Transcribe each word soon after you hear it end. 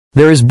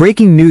There is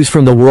breaking news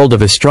from the world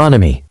of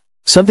astronomy.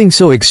 Something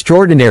so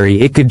extraordinary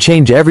it could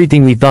change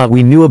everything we thought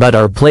we knew about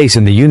our place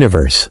in the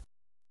universe.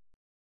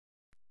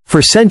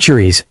 For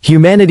centuries,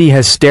 humanity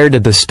has stared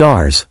at the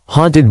stars,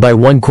 haunted by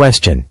one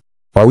question: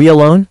 are we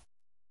alone?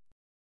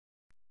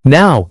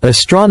 Now,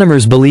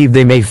 astronomers believe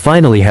they may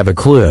finally have a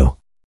clue.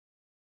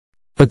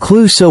 A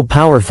clue so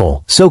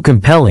powerful, so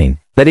compelling,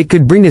 that it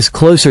could bring us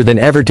closer than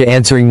ever to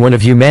answering one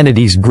of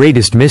humanity's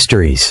greatest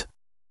mysteries.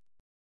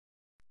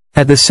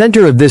 At the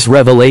center of this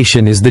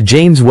revelation is the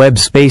James Webb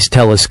Space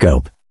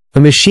Telescope, a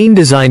machine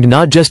designed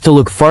not just to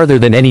look farther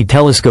than any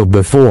telescope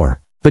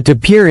before, but to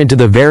peer into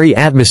the very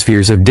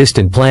atmospheres of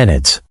distant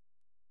planets.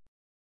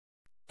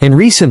 And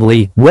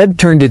recently, Webb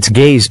turned its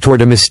gaze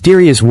toward a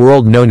mysterious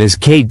world known as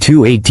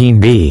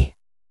K218b.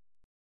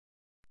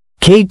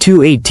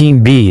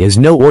 K218b is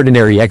no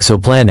ordinary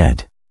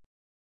exoplanet.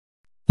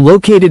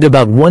 Located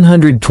about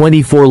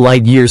 124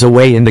 light-years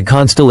away in the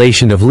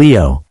constellation of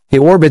Leo, it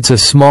orbits a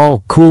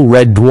small, cool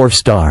red dwarf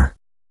star.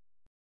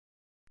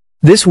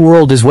 This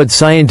world is what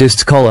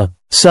scientists call a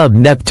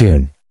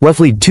sub-Neptune,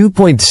 roughly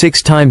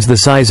 2.6 times the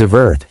size of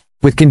Earth,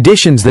 with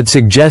conditions that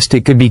suggest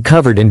it could be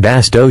covered in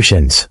vast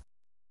oceans.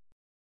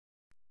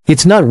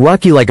 It's not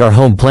rocky like our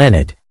home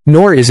planet,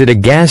 nor is it a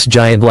gas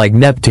giant like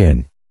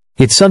Neptune.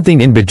 It's something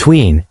in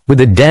between,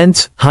 with a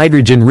dense,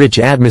 hydrogen-rich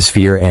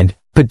atmosphere and,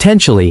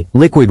 potentially,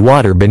 liquid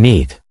water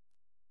beneath.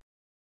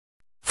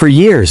 For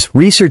years,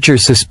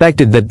 researchers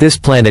suspected that this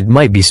planet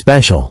might be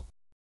special.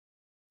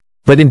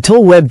 But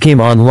until Webb came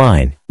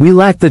online, we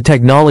lacked the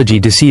technology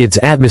to see its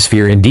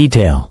atmosphere in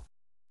detail.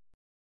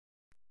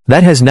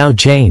 That has now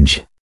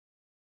changed.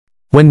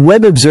 When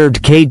Webb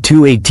observed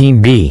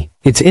K218b,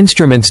 its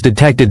instruments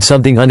detected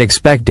something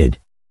unexpected: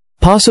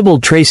 possible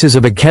traces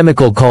of a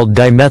chemical called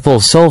dimethyl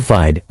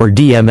sulfide, or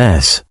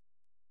DMS.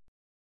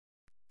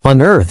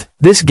 On Earth,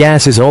 this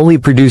gas is only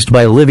produced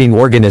by living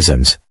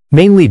organisms,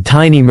 mainly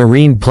tiny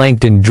marine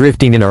plankton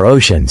drifting in our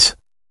oceans.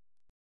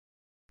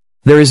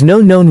 There is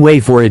no known way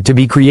for it to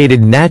be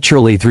created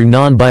naturally through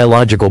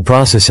non-biological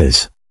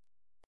processes.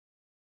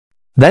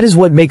 That is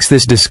what makes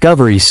this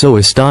discovery so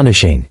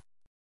astonishing.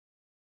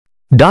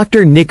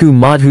 Dr. Niku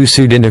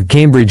Madhusudan of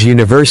Cambridge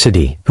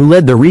University, who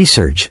led the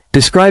research,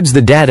 describes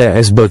the data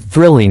as both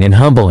thrilling and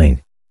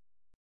humbling.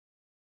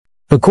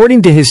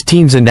 According to his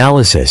team's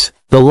analysis,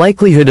 the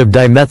likelihood of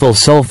dimethyl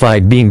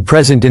sulfide being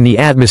present in the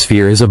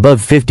atmosphere is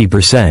above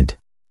 50%.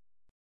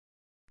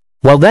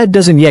 While that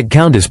doesn't yet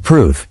count as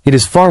proof, it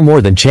is far more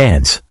than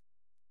chance.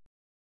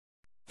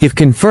 If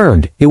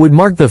confirmed, it would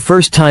mark the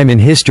first time in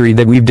history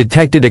that we've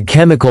detected a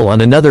chemical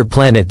on another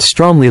planet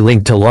strongly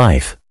linked to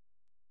life.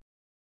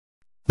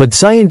 But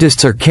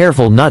scientists are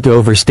careful not to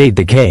overstate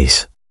the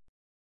case.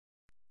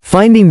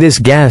 Finding this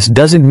gas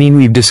doesn't mean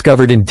we've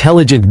discovered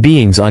intelligent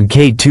beings on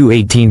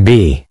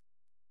K218b.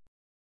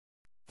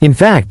 In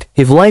fact,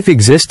 if life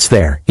exists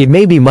there, it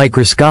may be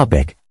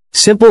microscopic,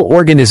 simple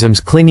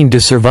organisms clinging to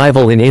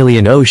survival in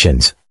alien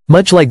oceans,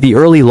 much like the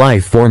early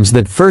life forms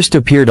that first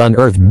appeared on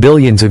Earth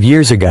billions of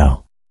years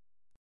ago.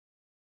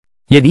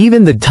 Yet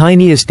even the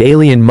tiniest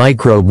alien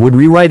microbe would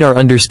rewrite our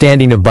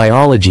understanding of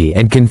biology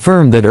and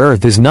confirm that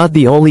Earth is not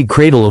the only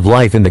cradle of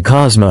life in the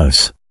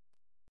cosmos.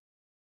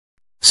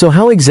 So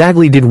how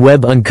exactly did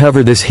Webb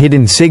uncover this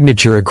hidden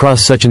signature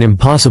across such an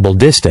impossible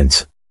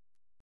distance?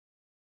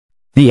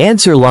 The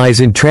answer lies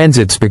in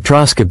transit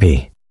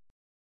spectroscopy.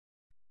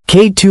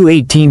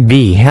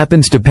 K218b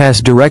happens to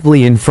pass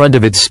directly in front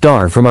of its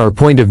star from our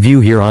point of view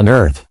here on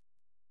Earth.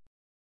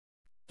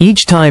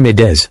 Each time it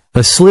does,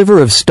 a sliver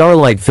of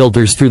starlight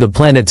filters through the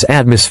planet's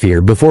atmosphere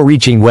before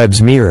reaching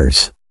Webb's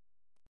mirrors.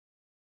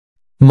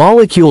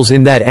 Molecules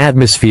in that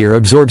atmosphere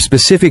absorb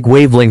specific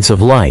wavelengths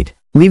of light,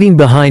 leaving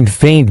behind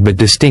faint but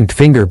distinct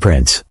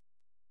fingerprints.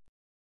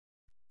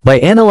 By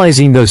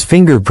analyzing those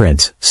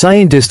fingerprints,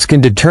 scientists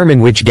can determine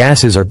which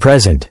gases are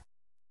present.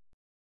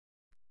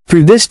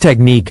 Through this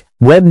technique,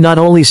 Webb not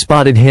only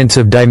spotted hints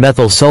of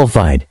dimethyl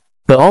sulfide,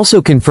 but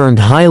also confirmed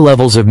high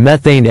levels of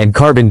methane and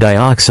carbon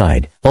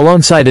dioxide,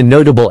 alongside a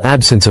notable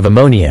absence of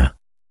ammonia.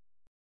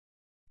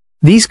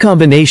 These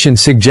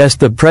combinations suggest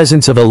the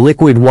presence of a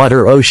liquid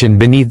water ocean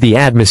beneath the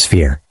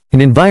atmosphere,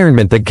 an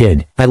environment that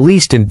could, at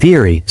least in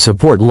theory,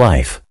 support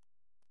life.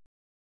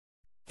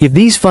 If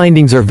these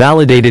findings are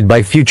validated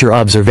by future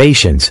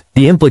observations,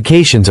 the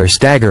implications are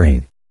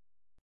staggering.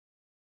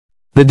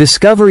 The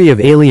discovery of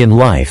alien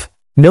life,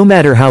 no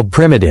matter how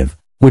primitive,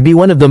 would be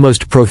one of the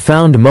most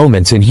profound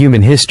moments in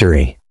human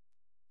history.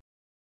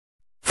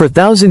 For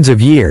thousands of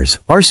years,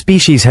 our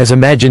species has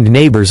imagined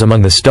neighbors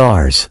among the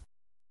stars.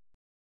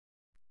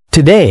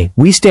 Today,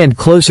 we stand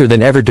closer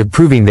than ever to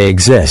proving they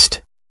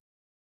exist.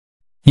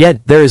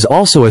 Yet, there is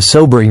also a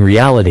sobering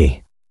reality.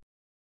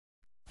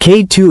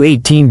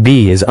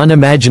 K218b is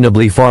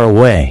unimaginably far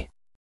away.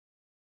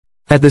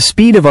 At the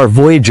speed of our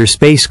Voyager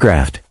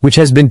spacecraft, which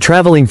has been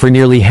traveling for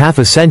nearly half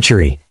a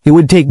century, it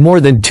would take more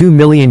than 2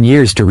 million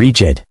years to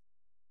reach it.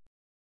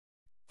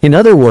 In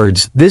other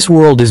words, this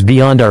world is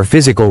beyond our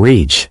physical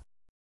reach.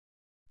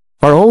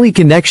 Our only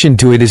connection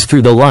to it is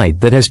through the light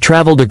that has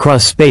traveled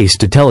across space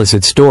to tell us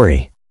its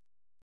story.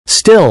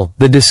 Still,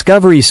 the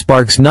discovery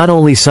sparks not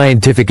only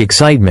scientific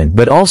excitement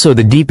but also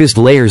the deepest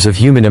layers of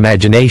human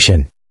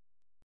imagination.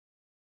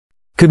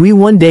 Could we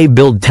one day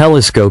build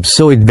telescopes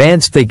so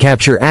advanced they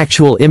capture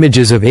actual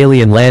images of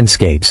alien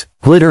landscapes,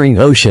 glittering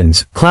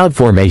oceans, cloud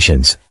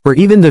formations, or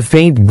even the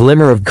faint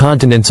glimmer of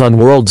continents on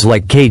worlds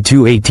like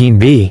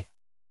K2-18b?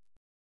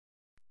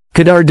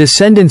 Could our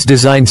descendants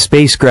design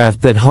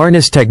spacecraft that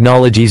harness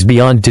technologies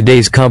beyond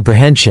today's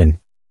comprehension?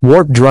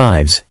 Warp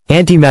drives,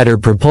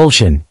 antimatter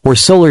propulsion, or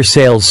solar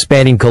sails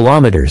spanning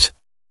kilometers,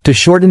 to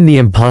shorten the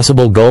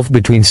impossible gulf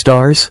between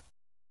stars?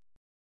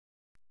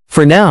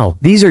 For now,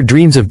 these are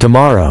dreams of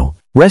tomorrow,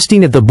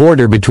 resting at the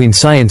border between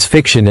science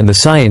fiction and the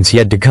science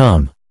yet to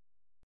come.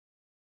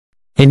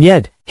 And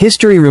yet,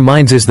 history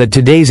reminds us that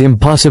today's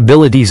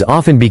impossibilities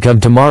often become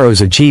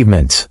tomorrow's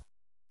achievements.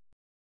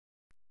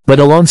 But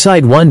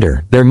alongside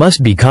wonder, there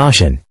must be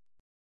caution.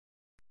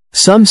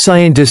 Some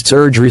scientists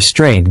urge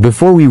restraint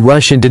before we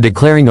rush into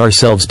declaring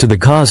ourselves to the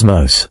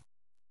cosmos.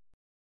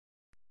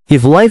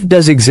 If life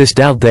does exist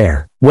out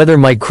there, whether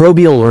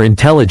microbial or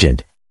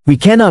intelligent, we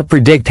cannot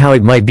predict how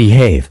it might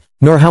behave,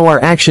 nor how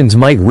our actions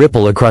might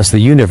ripple across the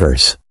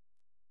universe.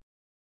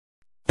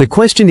 The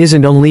question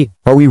isn't only,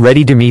 are we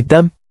ready to meet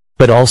them?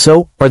 But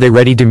also, are they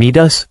ready to meet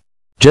us?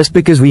 Just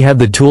because we have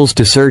the tools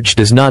to search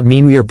does not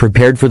mean we are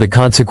prepared for the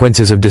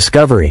consequences of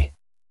discovery.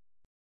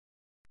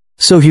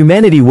 So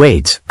humanity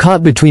waits,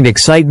 caught between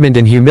excitement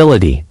and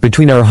humility,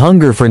 between our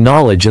hunger for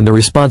knowledge and the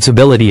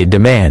responsibility it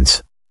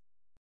demands.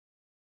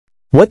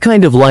 What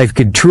kind of life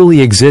could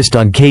truly exist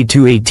on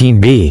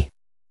K2-18b?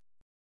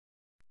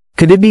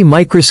 Could it be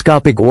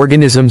microscopic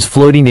organisms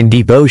floating in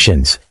deep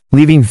oceans,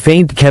 leaving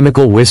faint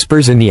chemical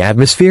whispers in the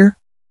atmosphere?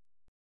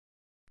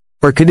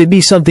 Or could it be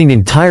something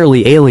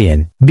entirely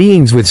alien,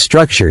 beings with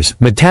structures,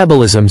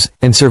 metabolisms,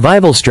 and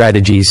survival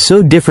strategies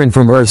so different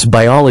from Earth's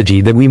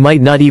biology that we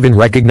might not even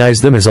recognize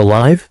them as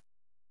alive?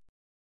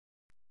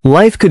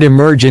 Life could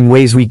emerge in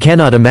ways we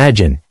cannot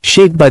imagine,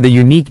 shaped by the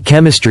unique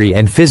chemistry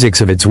and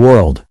physics of its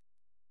world.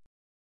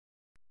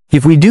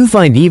 If we do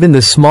find even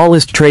the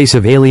smallest trace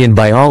of alien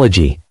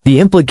biology, the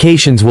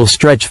implications will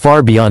stretch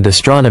far beyond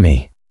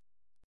astronomy.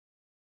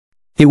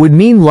 It would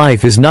mean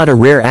life is not a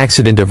rare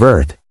accident of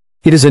Earth.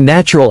 It is a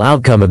natural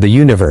outcome of the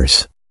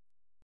universe.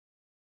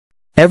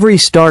 Every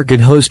star could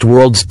host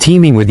worlds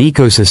teeming with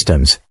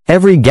ecosystems,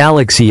 every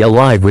galaxy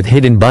alive with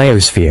hidden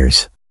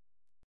biospheres.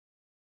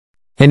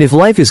 And if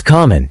life is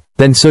common,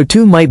 then so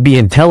too might be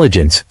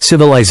intelligence,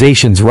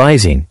 civilizations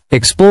rising,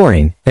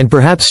 exploring, and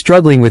perhaps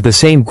struggling with the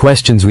same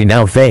questions we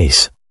now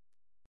face.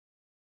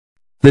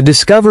 The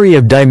discovery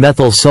of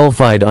dimethyl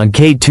sulfide on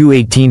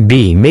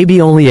K2-18b may be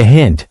only a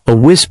hint, a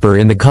whisper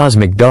in the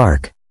cosmic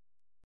dark.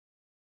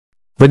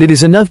 But it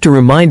is enough to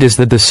remind us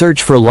that the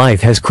search for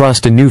life has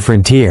crossed a new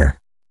frontier.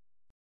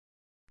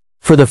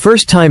 For the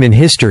first time in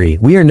history,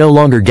 we are no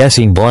longer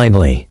guessing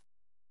blindly.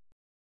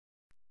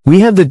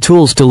 We have the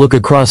tools to look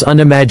across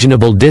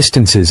unimaginable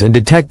distances and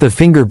detect the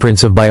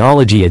fingerprints of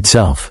biology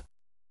itself.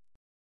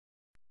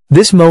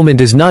 This moment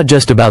is not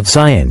just about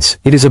science,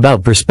 it is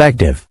about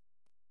perspective.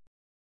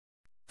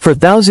 For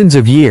thousands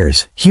of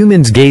years,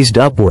 humans gazed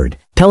upward,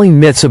 telling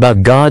myths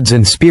about gods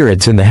and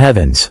spirits in the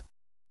heavens.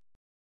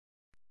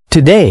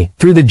 Today,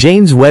 through the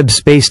James Webb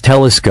Space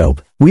Telescope,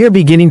 we are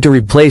beginning to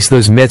replace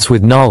those myths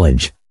with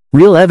knowledge,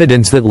 real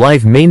evidence that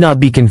life may not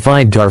be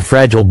confined to our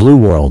fragile blue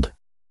world.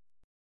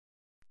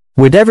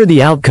 Whatever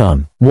the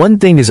outcome, one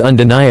thing is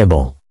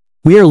undeniable.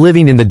 We are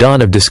living in the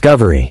dawn of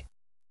discovery.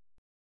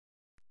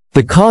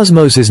 The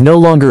cosmos is no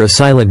longer a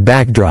silent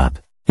backdrop,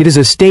 it is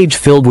a stage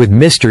filled with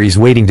mysteries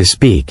waiting to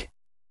speak.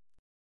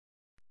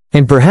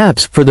 And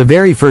perhaps, for the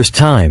very first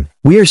time,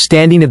 we are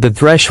standing at the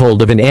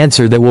threshold of an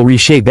answer that will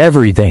reshape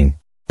everything.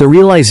 The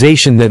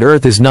realization that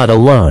Earth is not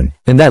alone,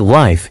 and that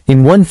life,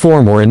 in one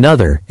form or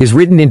another, is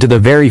written into the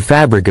very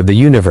fabric of the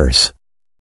universe.